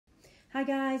Hi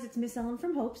guys, it's Miss Ellen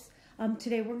from Hopes.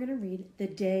 Today we're going to read The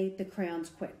Day the Crayons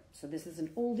Quit. So this is an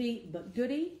oldie but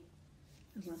goodie.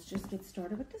 And let's just get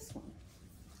started with this one.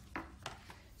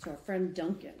 So our friend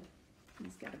Duncan,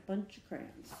 he's got a bunch of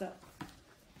crayons. So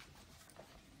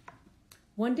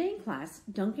one day in class,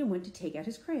 Duncan went to take out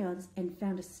his crayons and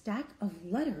found a stack of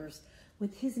letters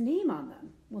with his name on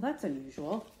them. Well, that's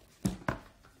unusual. Let's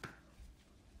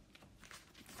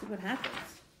see what happens.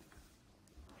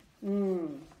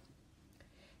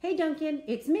 Hey Duncan,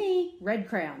 it's me, Red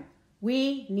Crayon.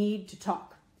 We need to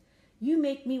talk. You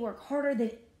make me work harder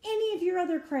than any of your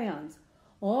other crayons.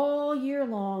 All year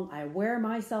long, I wear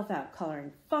myself out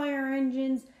coloring fire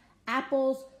engines,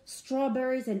 apples,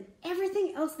 strawberries, and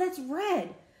everything else that's red.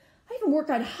 I even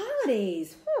work on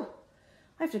holidays. Whew.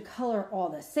 I have to color all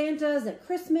the Santas at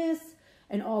Christmas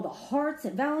and all the hearts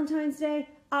at Valentine's Day.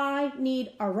 I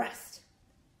need a rest.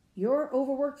 Your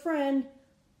overworked friend,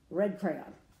 Red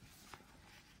Crayon.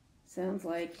 Sounds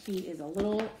like he is a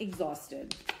little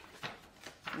exhausted.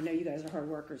 I know you guys are hard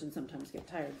workers and sometimes get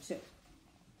tired too.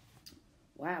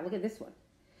 Wow, look at this one.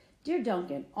 Dear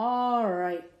Duncan, all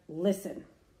right, listen.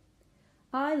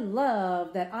 I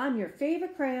love that I'm your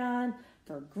favorite crayon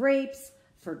for grapes,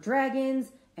 for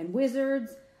dragons and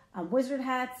wizards, wizard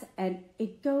hats, and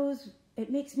it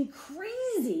makes me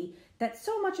crazy that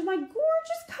so much of my gorgeous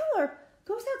color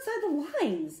goes outside the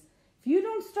lines. If you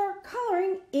don't start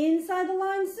coloring inside the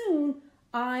line soon,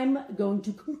 I'm going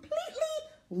to completely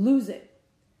lose it.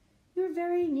 Your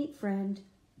very neat friend,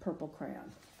 Purple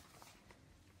Crayon.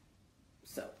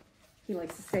 So, he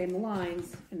likes to stay in the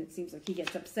lines, and it seems like he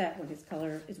gets upset when his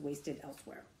color is wasted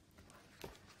elsewhere.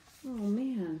 Oh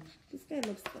man, this guy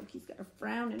looks like he's got a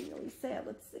frown and really sad.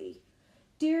 Let's see.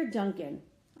 Dear Duncan,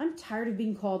 I'm tired of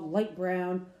being called light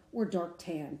brown or dark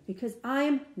tan because I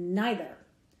am neither.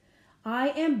 I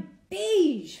am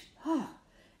beige,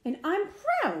 and I'm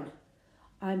proud.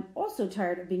 I'm also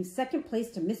tired of being second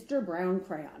place to Mr. Brown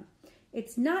Crayon.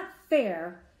 It's not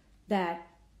fair that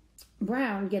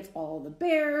Brown gets all the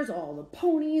bears, all the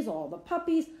ponies, all the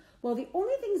puppies. Well, the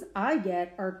only things I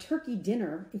get are turkey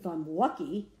dinner, if I'm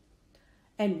lucky,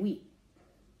 and wheat.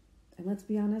 And let's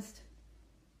be honest,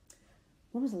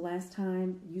 when was the last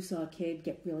time you saw a kid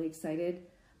get really excited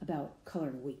about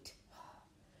coloring wheat?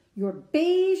 Your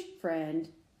beige friend,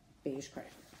 Beige Crayon.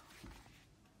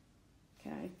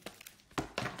 Okay.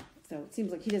 So it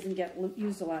seems like he doesn't get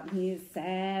used a lot, and he is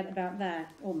sad about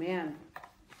that. Oh, man.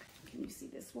 Can you see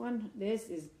this one? This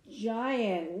is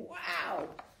giant. Wow.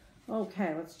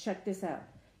 Okay, let's check this out.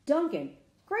 Duncan,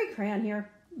 Gray Crayon here.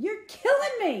 You're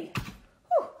killing me.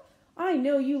 Whew. I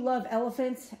know you love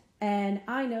elephants, and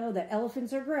I know that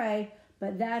elephants are gray,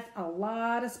 but that's a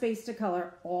lot of space to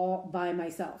color all by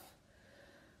myself.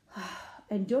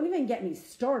 And don't even get me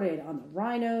started on the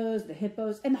rhinos, the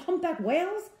hippos, and the humpback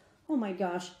whales. Oh my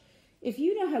gosh. If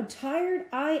you know how tired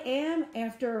I am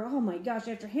after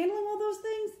handling all those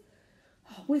things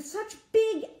with such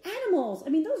big animals. I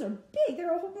mean, those are big. They're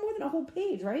more than a whole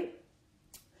page, right?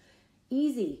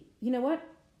 Easy. You know what?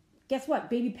 Guess what?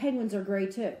 Baby penguins are gray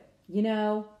too. You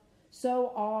know,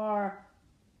 so are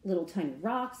little tiny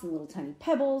rocks and little tiny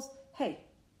pebbles. Hey,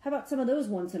 how about some of those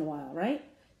once in a while, right?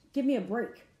 Give me a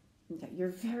break. Okay, your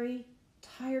very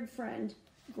tired friend,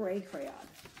 Gray Crayon.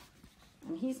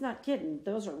 And he's not kidding.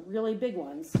 Those are really big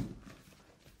ones.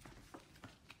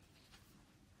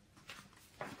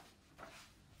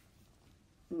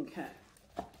 Okay.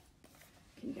 Can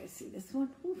you guys see this one?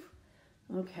 Oof.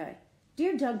 Okay.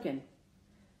 Dear Duncan,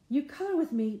 you color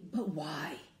with me, but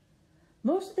why?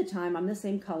 Most of the time, I'm the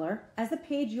same color as the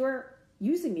page you're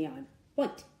using me on,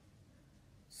 white.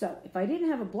 So if I didn't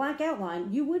have a black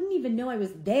outline, you wouldn't even know I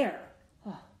was there.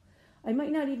 Oh, I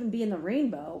might not even be in the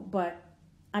rainbow, but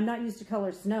I'm not used to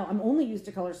color snow. I'm only used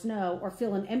to color snow or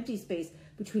fill an empty space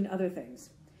between other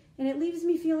things. And it leaves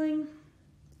me feeling,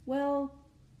 well,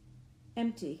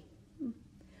 empty.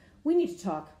 We need to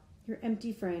talk. Your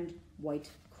empty friend, White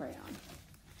Crayon.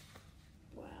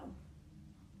 Wow.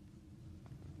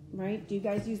 Right? Do you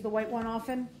guys use the white one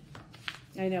often?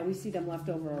 I know, we see them left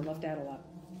over or left out a lot.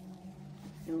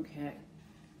 Okay,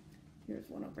 here's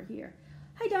one over here.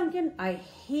 Hi, Duncan. I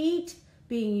hate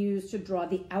being used to draw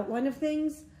the outline of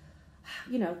things.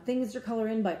 You know, things to color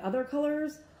in by other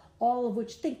colors, all of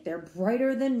which think they're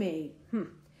brighter than me.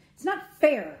 It's not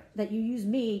fair that you use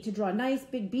me to draw a nice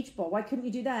big beach ball. Why couldn't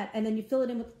you do that? And then you fill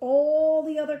it in with all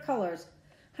the other colors.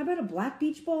 How about a black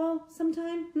beach ball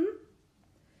sometime?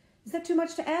 Is that too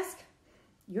much to ask?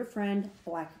 Your friend,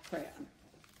 Black Crayon.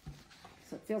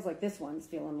 So it feels like this one's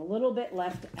feeling a little bit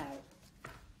left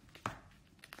out.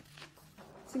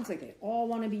 Seems like they all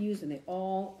want to be used and they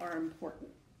all are important,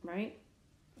 right?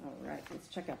 All right, let's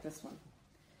check out this one.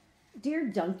 Dear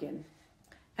Duncan,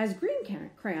 as green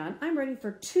crayon, I'm writing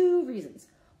for 2 reasons.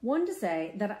 One, to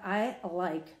say that I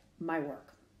like my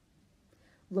work.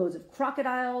 Loads of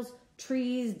crocodiles,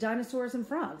 trees, dinosaurs, and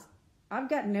frogs. I've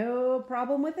got no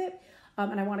problem with it.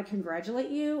 And I want to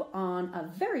congratulate you on a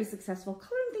very successful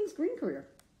coloring things green career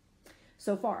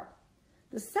so far.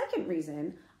 The second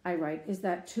reason I write is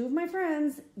that 2 of my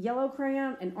friends, yellow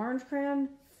crayon and orange crayon,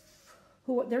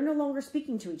 they're no longer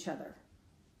speaking to each other.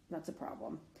 That's a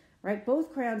problem, right?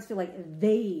 Both crayons feel like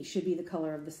they should be the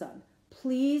color of the sun.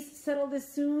 Please settle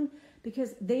this soon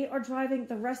because they are driving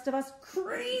the rest of us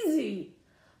crazy.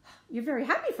 Your very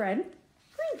happy friend,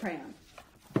 green crayon.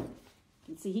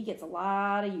 You can see he gets a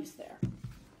lot of use there.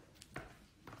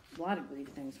 A lot of green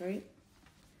things, right?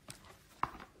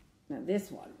 Now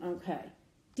this one, okay.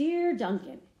 Dear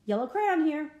Duncan, yellow crayon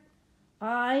here.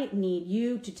 I need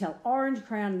you to tell orange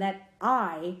crayon that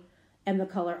I am the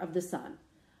color of the sun.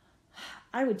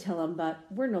 I would tell him, but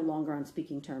we're no longer on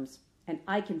speaking terms, and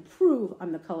I can prove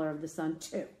I'm the color of the sun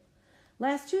too.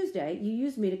 Last Tuesday, you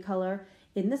used me to color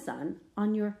in the sun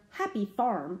on your Happy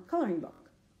Farm coloring book.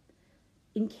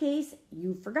 In case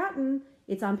you've forgotten,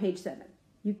 it's on page 7.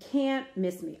 You can't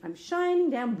miss me. I'm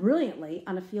shining down brilliantly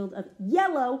on a field of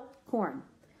yellow corn.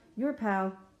 Your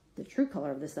pal, the true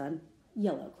color of the sun,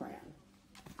 yellow crayon.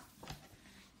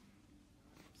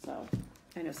 So,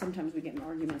 I know sometimes we get in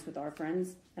arguments with our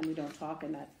friends and we don't talk,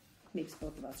 and that makes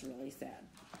both of us really sad.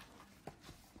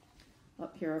 Oh,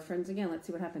 here are our friends again. Let's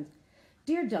see what happens.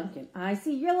 Dear Duncan, I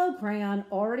see yellow crayon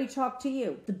already talked to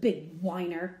you, the big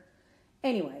whiner.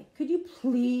 Anyway, could you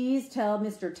please tell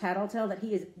Mr. Tattletale that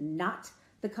he is not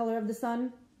the color of the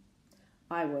sun?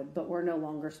 I would, but we're no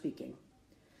longer speaking.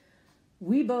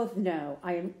 We both know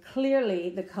I am clearly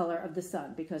the color of the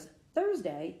sun because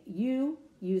Thursday you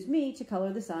used me to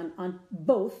color the sun on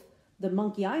both the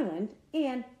Monkey Island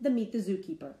and the Meet the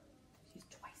Zookeeper.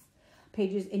 Used twice.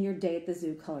 Pages in your Day at the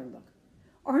Zoo coloring book.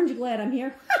 Aren't you glad I'm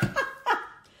here?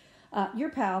 Your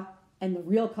pal and the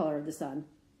real color of the sun,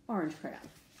 orange crayon.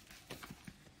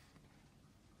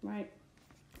 Right?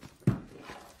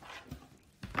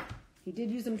 He did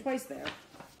use them twice there.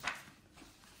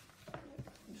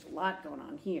 There's a lot going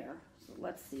on here. So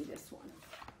let's see this one.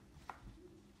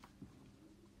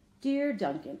 Dear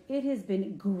Duncan, it has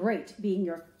been great being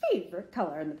your favorite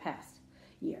color in the past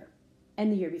year.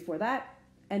 And the year before that.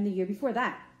 And the year before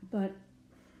that. But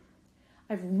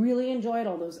I've really enjoyed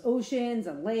all those oceans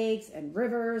and lakes and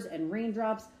rivers and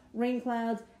raindrops, rain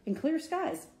clouds, and clear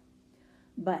skies.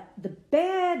 But the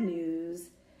bad news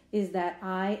is that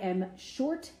I am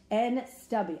short and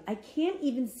stubby. I can't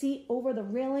even see over the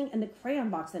railing and the crayon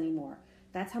box anymore.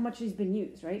 That's how much he's been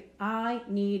used, right? I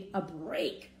need a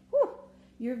break. Whew.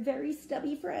 Your very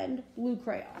stubby friend, blue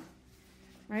crayon.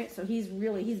 Right? So seems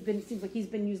like he's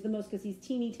been used the most because he's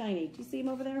teeny tiny. Do you see him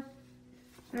over there?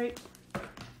 Right?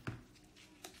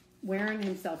 Wearing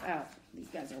himself out. These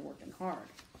guys are working hard.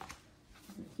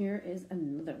 Here is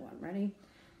another one. Ready?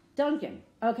 Duncan.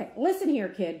 Okay, listen here,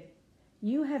 kid.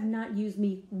 You have not used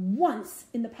me once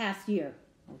in the past year.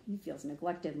 Oh, he feels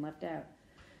neglected and left out.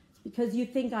 It's because you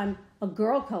think I'm a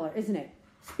girl color, isn't it?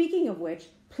 Speaking of which,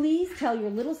 please tell your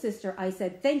little sister I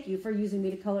said thank you for using me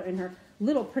to color in her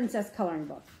little princess coloring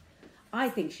book. I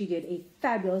think she did a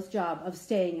fabulous job of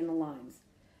staying in the lines.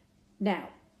 Now,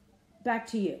 back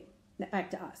to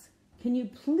us. Can you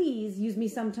please use me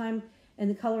sometime in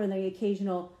the color in the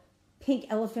occasional pink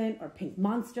elephant or pink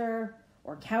monster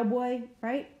or cowboy,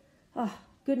 right? Oh,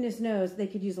 goodness knows they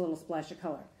could use a little splash of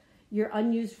color. Your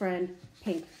unused friend,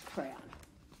 pink crayon.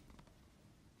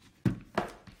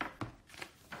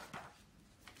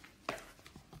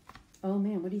 Oh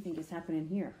man, what do you think is happening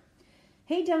here?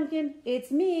 Hey Duncan,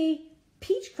 it's me,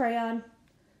 peach crayon.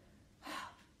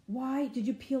 Why did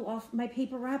you peel off my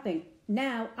paper wrapping?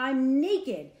 Now I'm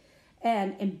naked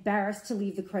and embarrassed to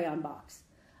leave the crayon box.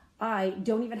 I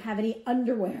don't even have any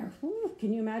underwear. Ooh,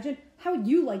 can you imagine? How would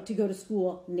you like to go to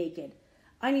school naked?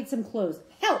 I need some clothes.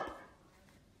 Help!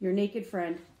 Your naked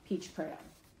friend, peach crayon.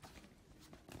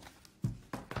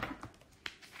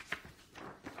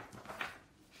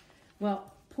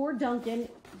 Well, poor Duncan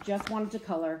just wanted to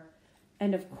color,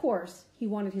 and of course, he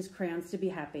wanted his crayons to be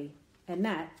happy, and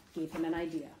that gave him an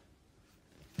idea.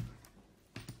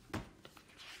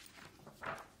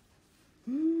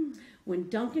 When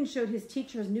Duncan showed his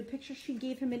teacher his new picture, she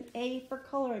gave him an A for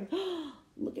coloring.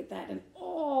 Look at that, and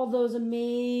all those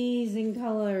amazing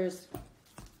colors.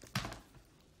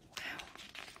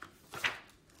 Wow.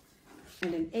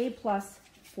 And an A+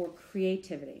 for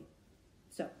creativity.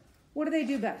 So, what do they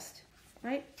do best,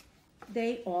 right?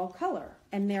 They all color,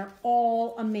 and they're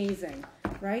all amazing.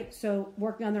 right? So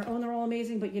working on their own, they're all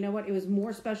amazing. But you know what? It was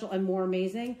more special and more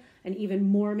amazing, and even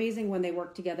more amazing when they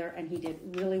worked together. And he did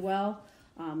really well.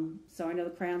 So I know the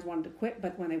crayons wanted to quit,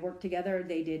 but when they worked together,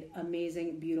 they did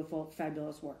amazing, beautiful,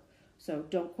 fabulous work. So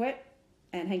don't quit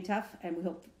and hang tough, and we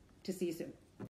hope to see you soon.